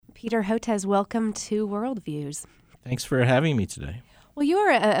Peter Hotez, welcome to Worldviews. Thanks for having me today. Well, you're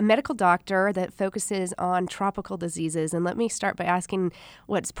a medical doctor that focuses on tropical diseases, and let me start by asking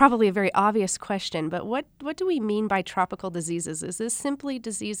what's probably a very obvious question, but what do we mean by tropical diseases? Is this simply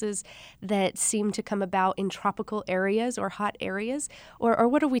diseases that seem to come about in tropical areas or hot areas, or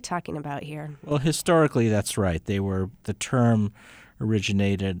what are we talking about here? Well, historically, that's right. The term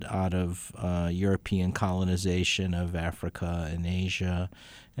originated out of European colonization of Africa and Asia,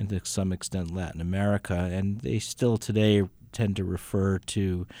 and to some extent Latin America, and they still today tend to refer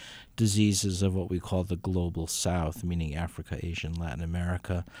to diseases of what we call the global south, meaning Africa, Asia, and Latin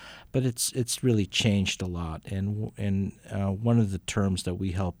America. But it's really changed a lot, and one of the terms that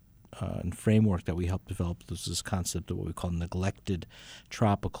we help and framework that we helped develop was this concept of what we call neglected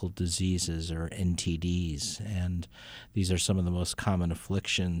tropical diseases, or NTDs. And these are some of the most common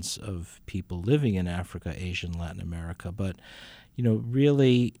afflictions of people living in Africa, Asia, and Latin America. But,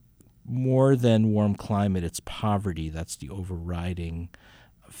 really more than warm climate, it's poverty that's the overriding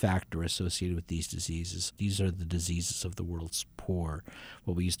factor associated with these diseases. These are the diseases of the world's poor,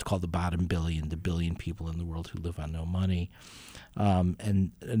 what we used to call the bottom billion, the billion people in the world who live on no money.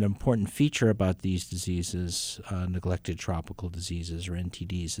 And an important feature about these diseases, neglected tropical diseases or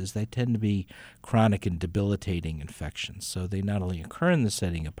NTDs, is they tend to be chronic and debilitating infections. So they not only occur in the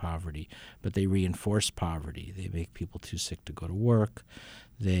setting of poverty, but they reinforce poverty. They make people too sick to go to work.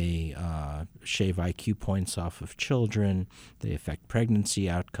 They shave IQ points off of children. They affect pregnancy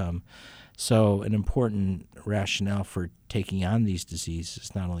outcome. So an important rationale for taking on these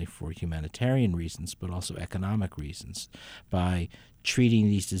diseases, not only for humanitarian reasons, but also economic reasons. By treating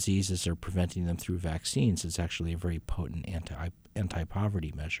these diseases or preventing them through vaccines, it's actually a very potent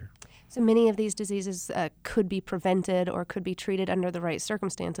anti-poverty measure. So many of these diseases could be prevented or could be treated under the right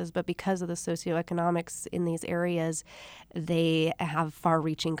circumstances, but because of the socioeconomics in these areas, they have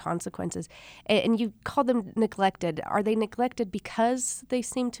far-reaching consequences. And you call them neglected. Are they neglected because they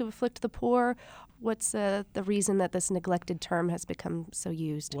seem to afflict the poor? What's the reason that this neglected term has become so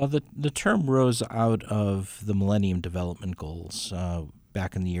used? Well, the term rose out of the Millennium Development Goals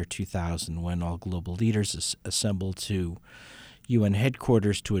back in the year 2000, when all global leaders assembled to UN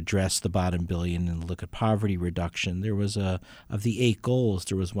headquarters to address the bottom billion and look at poverty reduction. There was of the 8 goals,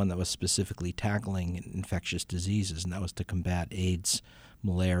 there was one that was specifically tackling infectious diseases, and that was to combat AIDS,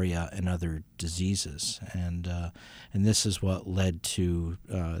 malaria, and other diseases. And this is what led to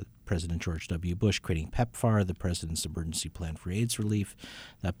President George W. Bush creating PEPFAR, the President's Emergency Plan for AIDS Relief,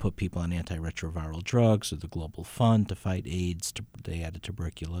 that put people on antiretroviral drugs, or the Global Fund to fight AIDS. They added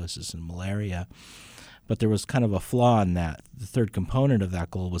tuberculosis and malaria. But there was kind of a flaw in that. The third component of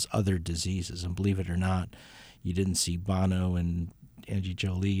that goal was other diseases. And believe it or not, you didn't see Bono and Angie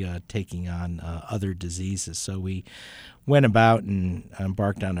Jolie taking on other diseases. So we went about and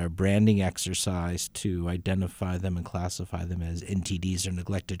embarked on a branding exercise to identify them and classify them as NTDs, or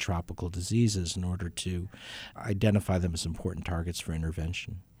neglected tropical diseases, in order to identify them as important targets for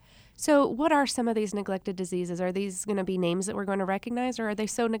intervention. So what are some of these neglected diseases? Are these going to be names that we're going to recognize, or are they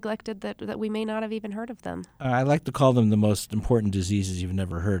so neglected that we may not have even heard of them? I like to call them the most important diseases you've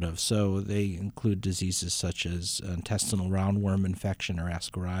never heard of. So they include diseases such as intestinal roundworm infection, or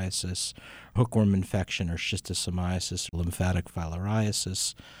ascariasis, hookworm infection, or schistosomiasis, lymphatic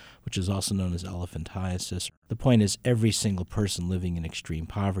filariasis, which is also known as elephantiasis. The point is, every single person living in extreme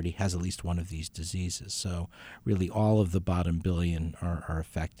poverty has at least one of these diseases. So really all of the bottom billion are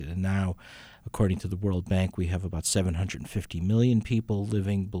affected. And now, according to the World Bank, we have about 750 million people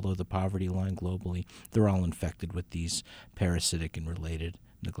living below the poverty line globally. They're all infected with these parasitic and related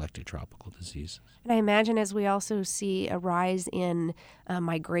neglected tropical diseases. And I imagine as we also see a rise in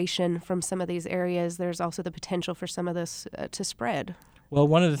migration from some of these areas, there's also the potential for some of this to spread. Well,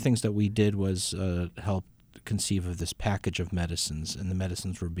 one of the things that we did was help conceive of this package of medicines, and the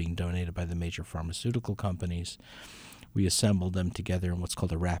medicines were being donated by the major pharmaceutical companies. We assembled them together in what's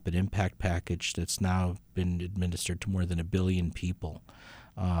called a rapid impact package that's now been administered to more than 1 billion people.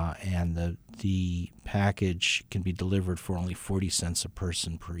 And the package can be delivered for only 40 cents a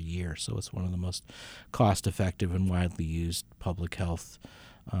person per year. So it's one of the most cost-effective and widely used public health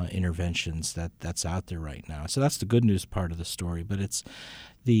interventions that's out there right now. So that's the good news part of the story. But it's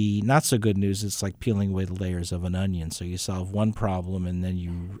the not so good news. It's like peeling away the layers of an onion. So you solve one problem and then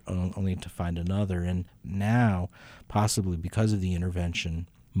you only have to find another. And now, possibly because of the intervention,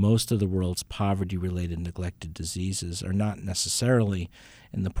 most of the world's poverty-related neglected diseases are not necessarily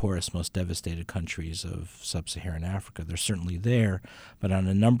in the poorest, most devastated countries of sub-Saharan Africa. They're certainly there, but on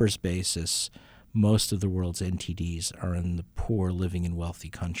a numbers basis, most of the world's NTDs are in the poor living in wealthy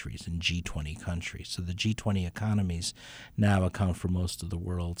countries, in G20 countries. So the G20 economies now account for most of the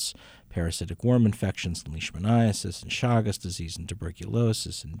world's parasitic worm infections, and leishmaniasis, and Chagas disease, and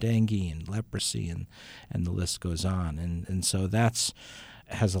tuberculosis, and dengue, and leprosy, and the list goes on. And so that's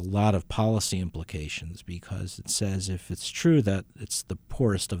has a lot of policy implications, because it says if it's true that it's the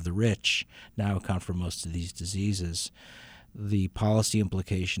poorest of the rich now account for most of these diseases, the policy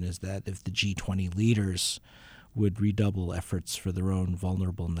implication is that if the G20 leaders would redouble efforts for their own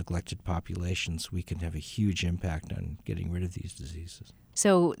vulnerable and neglected populations, we can have a huge impact on getting rid of these diseases.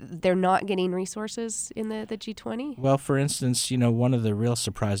 So they're not getting resources in the G20? Well, for instance, one of the real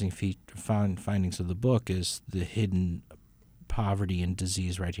surprising findings of the book is the hidden poverty and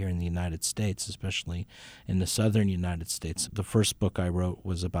disease right here in the United States, especially in the southern United States. The first book I wrote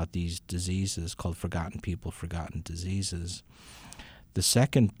was about these diseases, called Forgotten People, Forgotten Diseases. The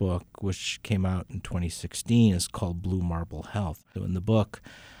second book, which came out in 2016, is called Blue Marble Health. So in the book,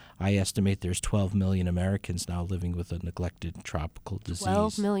 I estimate there's 12 million Americans now living with a neglected tropical disease.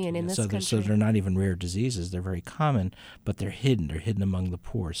 12 million in this country. So they're not even rare diseases. They're very common, but they're hidden. They're hidden among the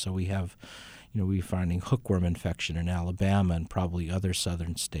poor. So we're finding hookworm infection in Alabama and probably other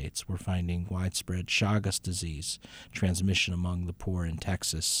southern states. We're finding widespread Chagas disease transmission among the poor in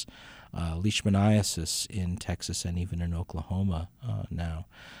Texas, leishmaniasis in Texas and even in Oklahoma now.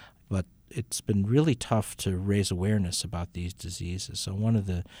 But it's been really tough to raise awareness about these diseases. So one of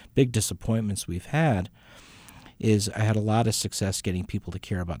the big disappointments we've had is I had a lot of success getting people to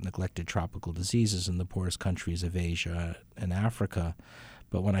care about neglected tropical diseases in the poorest countries of Asia and Africa.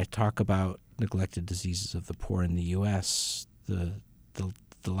 But when I talk about neglected diseases of the poor in the U.S., the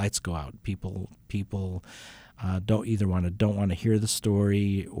lights go out. People don't want to hear the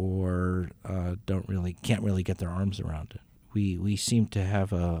story, or can't really get their arms around it. We seem to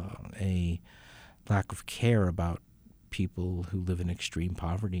have a lack of care about people who live in extreme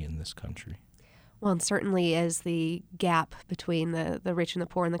poverty in this country. Well, and certainly as the gap between the rich and the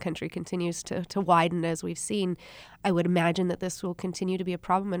poor in the country continues to widen, as we've seen, I would imagine that this will continue to be a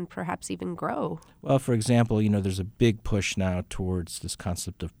problem and perhaps even grow. Well, for example, there's a big push now towards this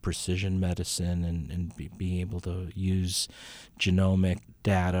concept of precision medicine and being able to use genomic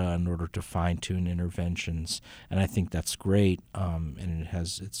data in order to fine-tune interventions. And I think that's great, and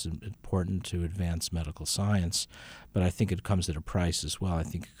it's important to advance medical science. But I think it comes at a price as well. I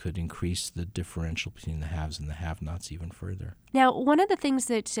think it could increase the differential between the haves and the have-nots even further. Now, one of the things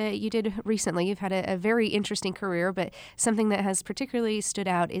that you did recently, you've had a very interesting career, but something that has particularly stood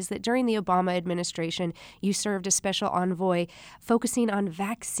out is that during the Obama administration, you served as special envoy focusing on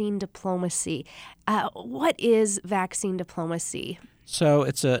vaccine diplomacy. What is vaccine diplomacy? So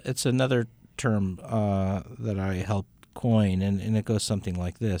it's another term that I helped coin, and it goes something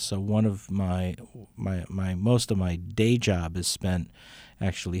like this. So one of my most of my day job is spent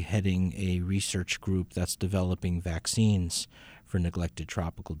actually heading a research group that's developing vaccines for neglected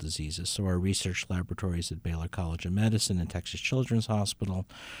tropical diseases. So our research laboratories at Baylor College of Medicine and Texas Children's Hospital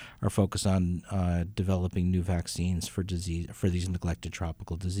are focused on developing new vaccines for these neglected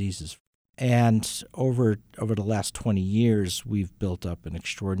tropical diseases. And over the last 20 years, we've built up an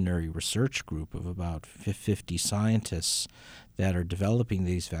extraordinary research group of about 50 scientists that are developing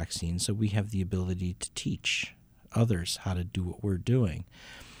these vaccines, so we have the ability to teach others how to do what we're doing.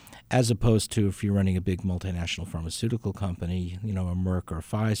 As opposed to if you're running a big multinational pharmaceutical company, a Merck or a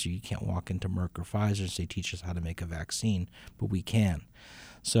Pfizer, you can't walk into Merck or Pfizer and say, teach us how to make a vaccine, but we can.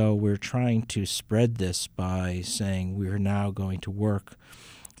 So we're trying to spread this by saying we're now going to work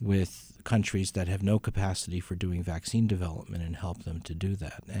with countries that have no capacity for doing vaccine development and help them to do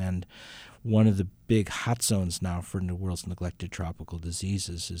that. And one of the big hot zones now for the world's neglected tropical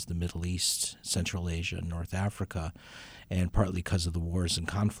diseases is the Middle East, Central Asia, and North Africa. And partly because of the wars and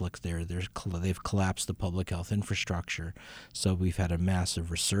conflict there, they've collapsed the public health infrastructure. So we've had a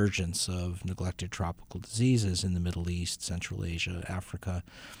massive resurgence of neglected tropical diseases in the Middle East, Central Asia, Africa.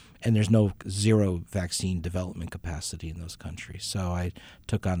 And there's zero vaccine development capacity in those countries. So I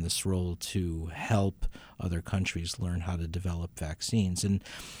took on this role to help other countries learn how to develop vaccines. And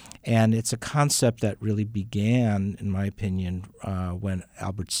it's a concept that really began, in my opinion, when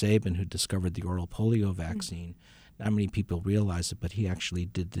Albert Sabin, who discovered the oral polio vaccine, not many people realize it, but he actually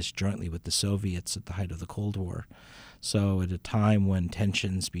did this jointly with the Soviets at the height of the Cold War. So at a time when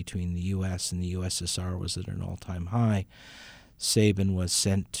tensions between the U.S. and the USSR was at an all-time high, Sabin was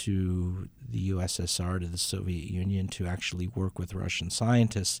sent to the USSR, to the Soviet Union, to actually work with Russian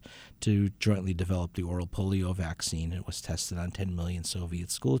scientists to jointly develop the oral polio vaccine. It was tested on 10 million Soviet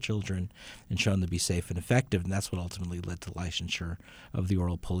school children and shown to be safe and effective, and that's what ultimately led to licensure of the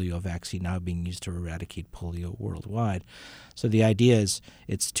oral polio vaccine, now being used to eradicate polio worldwide. So the idea is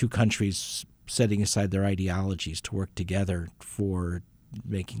it's two countries setting aside their ideologies to work together for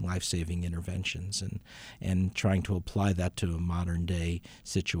making life-saving interventions and trying to apply that to a modern-day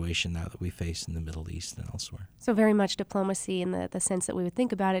situation now that we face in the Middle East and elsewhere. So very much diplomacy in the sense that we would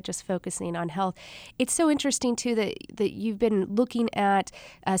think about it, just focusing on health. It's so interesting, too, that you've been looking at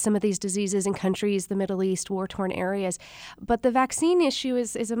some of these diseases in countries, the Middle East, war-torn areas. But the vaccine issue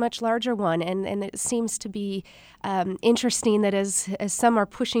is a much larger one, and it seems to be interesting that as some are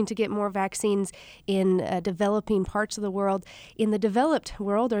pushing to get more vaccines in developing parts of the world, in the developed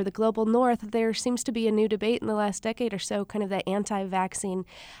world or the global north, there seems to be a new debate in the last decade or so, kind of the anti-vaccine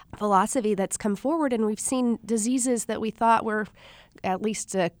philosophy that's come forward, and we've seen diseases that we thought were at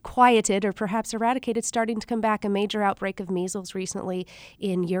least quieted or perhaps eradicated starting to come back. A major outbreak of measles recently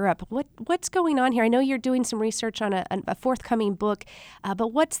in Europe. What's going on here? I know you're doing some research on a forthcoming book,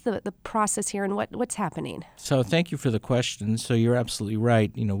 but what's the process here and what's happening? So thank you for the question. So you're absolutely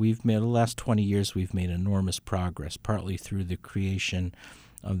right. We've made, the last 20 years, we've made enormous progress, partly through the creation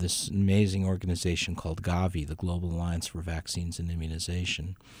of this amazing organization called Gavi, the Global Alliance for Vaccines and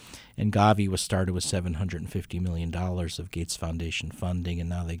Immunization. And Gavi was started with $750 million of Gates Foundation funding, and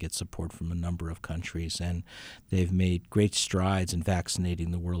now they get support from a number of countries. And they've made great strides in vaccinating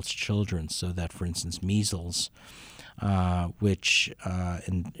the world's children, so that, for instance, measles, which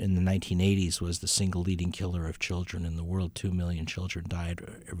in the 1980s was the single leading killer of children in the world. 2 million children died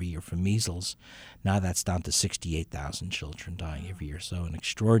every year from measles. Now that's down to 68,000 children dying every year. So an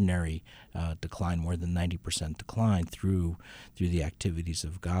extraordinary decline, more than 90% decline through the activities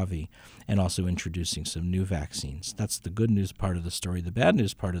of Gavi, and also introducing some new vaccines. That's the good news part of the story. The bad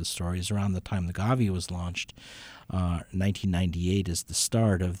news part of the story is around the time the Gavi was launched, 1998 is the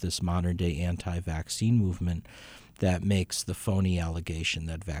start of this modern-day anti-vaccine movement that makes the phony allegation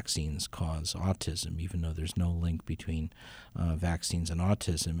that vaccines cause autism, even though there's no link between vaccines and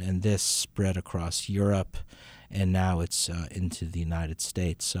autism. And this spread across Europe, and now it's into the United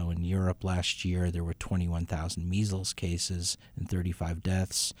States. So in Europe last year, there were 21,000 measles cases and 35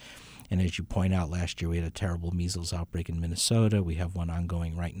 deaths. And as you point out, last year we had a terrible measles outbreak in Minnesota. We have one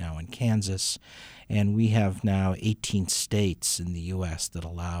ongoing right now in Kansas. And we have now 18 states in the U.S. that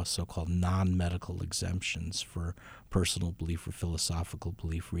allow so-called non-medical exemptions for personal belief or philosophical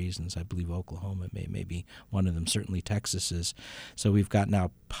belief reasons. I believe Oklahoma may be one of them. Certainly Texas is. So we've got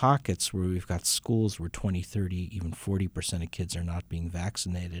now pockets where we've got schools where 20, 30, even 40% of kids are not being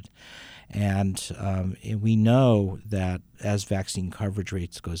vaccinated. And we know that as vaccine coverage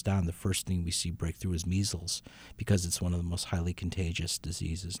rates goes down, the first thing we see breakthrough is measles, because it's one of the most highly contagious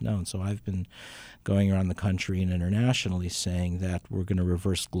diseases known. So I've been going around the country and internationally saying that we're going to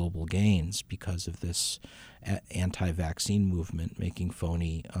reverse global gains because of this anti-vaccine movement making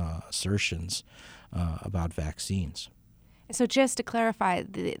phony assertions about vaccines. So just to clarify,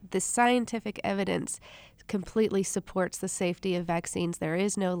 the scientific evidence completely supports the safety of vaccines. There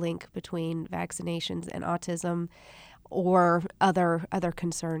is no link between vaccinations and autism or other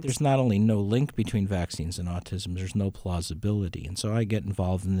concerns. There's not only no link between vaccines and autism, there's no plausibility. And so I get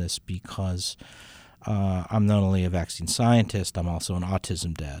involved in this because I'm not only a vaccine scientist, I'm also an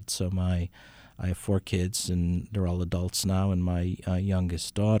autism dad. So I have 4 kids, and they're all adults now, and my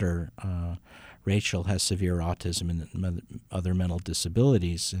youngest daughter, Rachel, has severe autism and other mental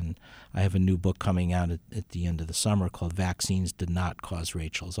disabilities, and I have a new book coming out at the end of the summer called Vaccines Did Not Cause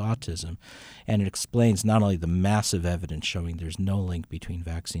Rachel's Autism, and it explains not only the massive evidence showing there's no link between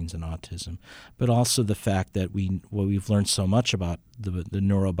vaccines and autism, but also the fact that we've learned so much about the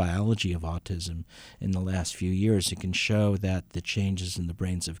neurobiology of autism in the last few years. It can show that the changes in the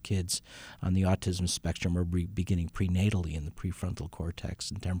brains of kids on the autism spectrum are beginning prenatally in the prefrontal cortex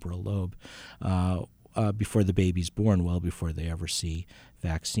and temporal lobe before the baby's born, well before they ever see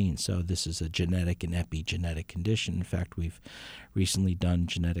vaccines. So this is a genetic and epigenetic condition. In fact, we've recently done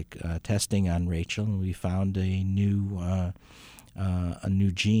genetic testing on Rachel, and we found a new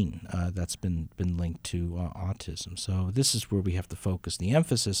gene that's been linked to autism. So this is where we have to focus. The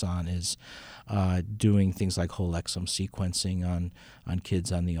emphasis on is doing things like whole exome sequencing on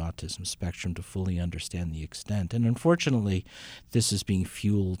kids on the autism spectrum to fully understand the extent. And unfortunately, this is being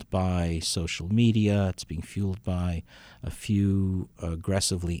fueled by social media. It's being fueled by a few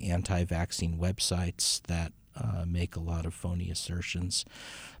aggressively anti-vaccine websites that make a lot of phony assertions.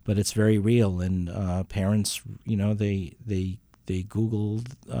 But it's very real, and parents, they they Google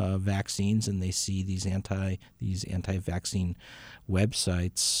vaccines and they see these anti-vaccine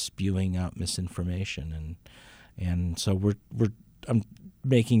websites spewing out misinformation, and so I'm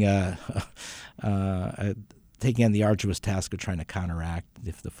making taking on the arduous task of trying to counteract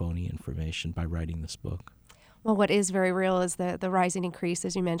the phony information by writing this book. Well, what is very real is the rising increase,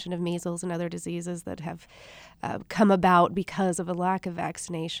 as you mentioned, of measles and other diseases that have come about because of a lack of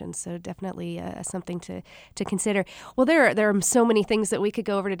vaccination. So definitely something to consider. Well, there are so many things that we could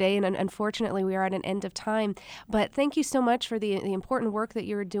go over today, and unfortunately we are at an end of time. But thank you so much for the important work that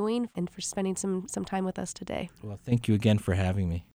you're doing and for spending some time with us today. Well, thank you again for having me.